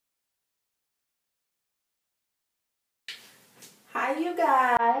Hi you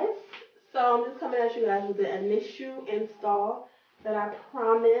guys. So I'm just coming at you guys with the initial install that I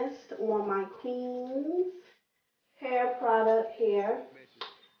promised on my Queen's hair product here.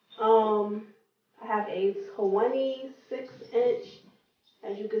 Um I have a 26-inch,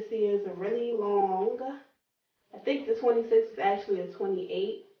 as you can see is really long. I think the 26 is actually a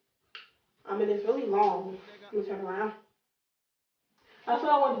 28. And it's really long. Let me turn around. That's why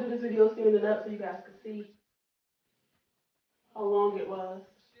I wanted to do this video standing it up so you guys could see how long it was.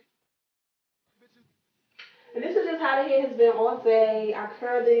 And this is just how the hair has been all day. I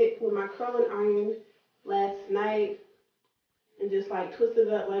curled it with my curling iron last night and just like twisted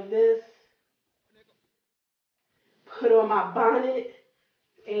it up like this. Put on my bonnet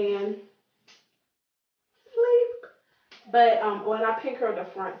and sleep. But when I pin curled the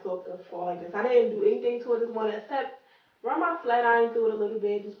front so it could fall like this. I didn't do anything to it this morning except run my flat iron through it a little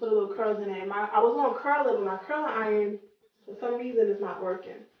bit, just put a little curls in it. I was gonna curl it, but my curling iron for some reason is not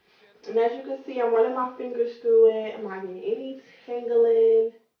working. And as you can see, I'm running my fingers through it. I'm not getting any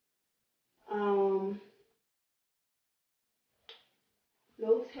tangling.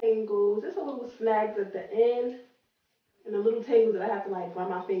 No tangles. Just a little snags at the end. And the little tangles that I have to like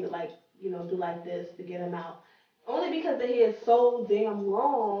run my finger like, do like this to get them out. Only because the hair is so damn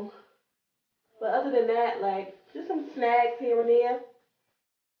long. But other than that, like, just some snags here and there.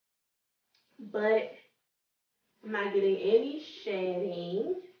 But I'm not getting any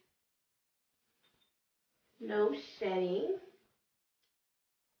shedding. No shedding.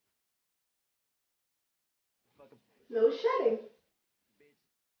 No shedding.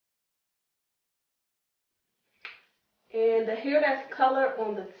 And the hair that's colored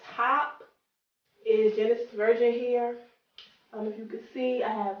on the top is Genesis Virgin hair. If you can see, I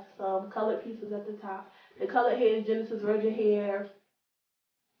have some colored pieces at the top. The colored hair is Genesis Virgin hair.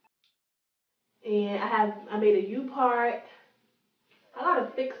 And I made a U part. I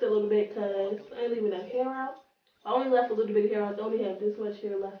gotta fix it a little bit because I ain't leaving enough hair out. I only left a little bit of hair out. I only have this much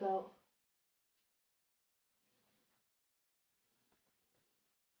hair left out.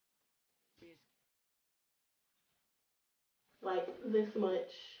 Like this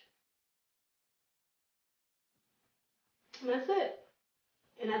much. And that's it.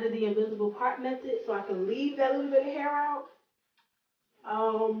 And I did the invisible part method so I can leave that little bit of hair out.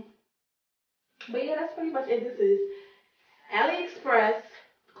 But yeah, that's pretty much it. This is AliExpress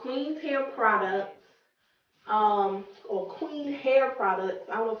Queen's Hair Products. Or Queen Hair Products.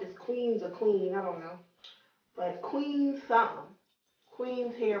 I don't know if it's Queens or Queen, I don't know. But Queen something.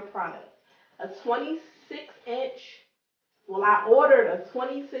 Queen's Hair Products. A 26-inch. Well, I ordered a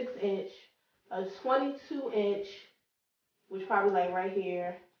 26-inch, a 22-inch, which probably like right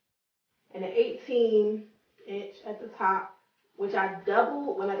here, and an 18-inch at the top, which I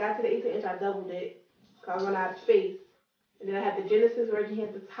doubled. When I got to the 18-inch, I doubled it because I ran out of space. And then I had the Genesis Virgin here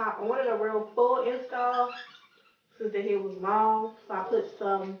at the top. I wanted a real full install since the hair was long, so I put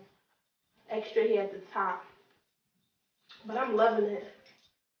some extra here at the top. But I'm loving it.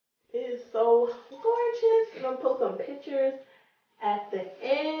 It is so gorgeous. And I'm gonna post some pictures at the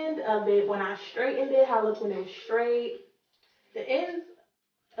end of it when I straightened it, how it looked when it was straight. The ends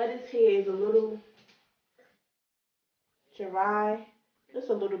of this hair is a little dry, just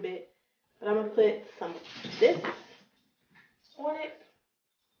a little bit. But I'm gonna put some of this on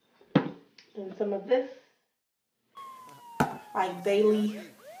it and some of this, like daily,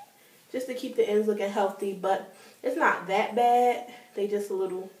 just to keep the ends looking healthy. But it's not that bad. They just a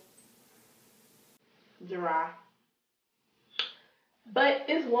little dry. But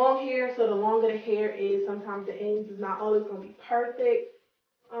it's long hair, so the longer the hair is, sometimes the ends is not always gonna be perfect.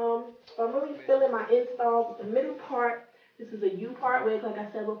 So I'm really feeling my install with the middle part. This is a U part with, like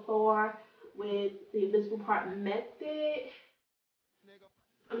I said before, with the invisible part method.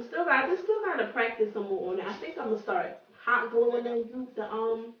 I just still gotta practice some more on it. I think I'm gonna start hot gluing the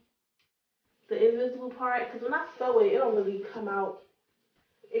invisible part, because when I sew it, it don't really come out.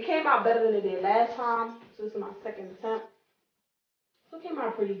 It came out better than it did last time. So this is my second attempt. So it came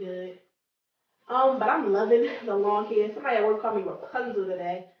out pretty good. But I'm loving the long hair. Somebody at work called me Rapunzel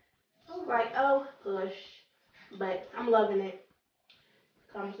today. I was like, oh, hush. But I'm loving it.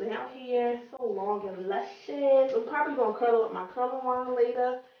 Comes down here, so long and luscious. I'm probably going to curl it with my curling wand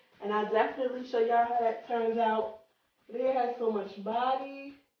later. And I'll definitely show y'all how that turns out. The hair has so much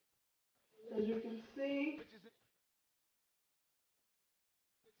body, as you can see.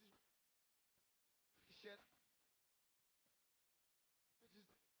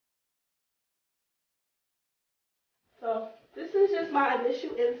 So this is just my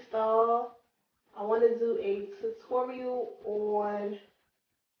initial install. I want to do a tutorial on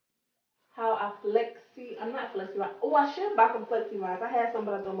how I flex I'm not flexi rods. Oh, I should buy some flexi rods. I had some,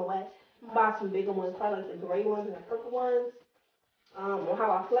 but I threw them away. I'm gonna buy some bigger ones, probably like the gray ones and the purple ones. On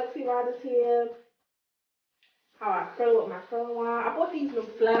how I flexi rod this here. How I curl with my curl wire. I bought these new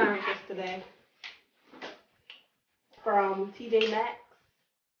flat irons yesterday from TJ Maxx.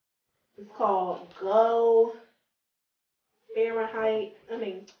 It's called Go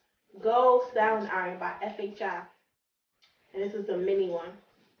Styling Iron by FHI. And this is the mini one.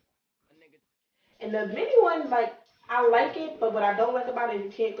 And the mini one, like, I like it, but what I don't like about it is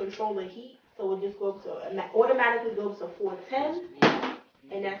you can't control the heat. So it just goes to, automatically goes to 410.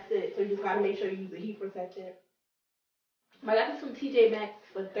 And that's it. So you just gotta make sure you use the heat protectant. But I got this from TJ Maxx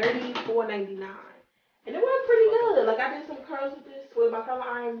for $34.99. And it worked pretty good. Like, I did some curls with this, with my curling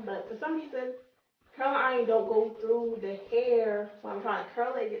iron, but for some reason, curling iron don't go through the hair when I'm trying to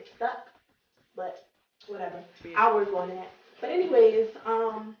curl it, it gets stuck. But whatever. I'll work on that. But anyways,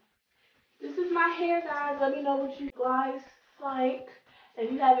 this is my hair, guys. Let me know what you guys like.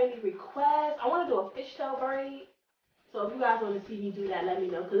 If you have any requests, I want to do a fishtail braid. So if you guys want to see me do that, let me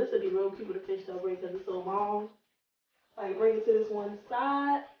know. Because this would be real cute with a fishtail braid because it's so long. Like, bring it to this one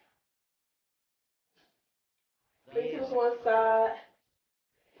side. Bring it to this one side.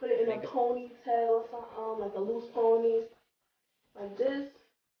 Put it in a ponytail or something, like a loose pony. Like this.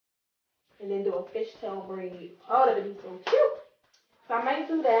 And then do a fishtail braid. Oh, that'd be so cute. So I might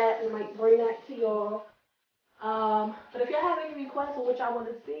do that and might bring that to y'all. But if y'all have any requests on what y'all want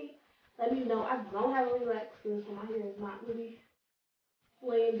to see, let me know. I don't have a relaxer, so my hair is not really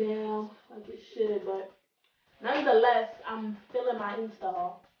laying down like it should. But nonetheless, I'm feeling my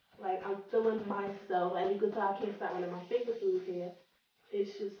install. Like, I'm feeling myself. As you can tell, I can't stop running my finger through here.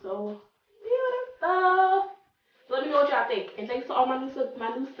 It's just so beautiful. So let me know what y'all think. And thanks to all my new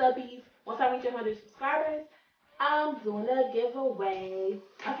subbies. Once I reach 100 subscribers, I'm doing a giveaway.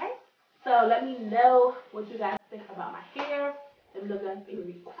 Okay? So let me know what you guys think about my hair. Let me know if you have any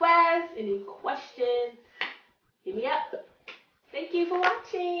requests, any questions. Hit me up. Thank you for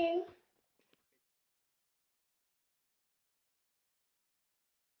watching.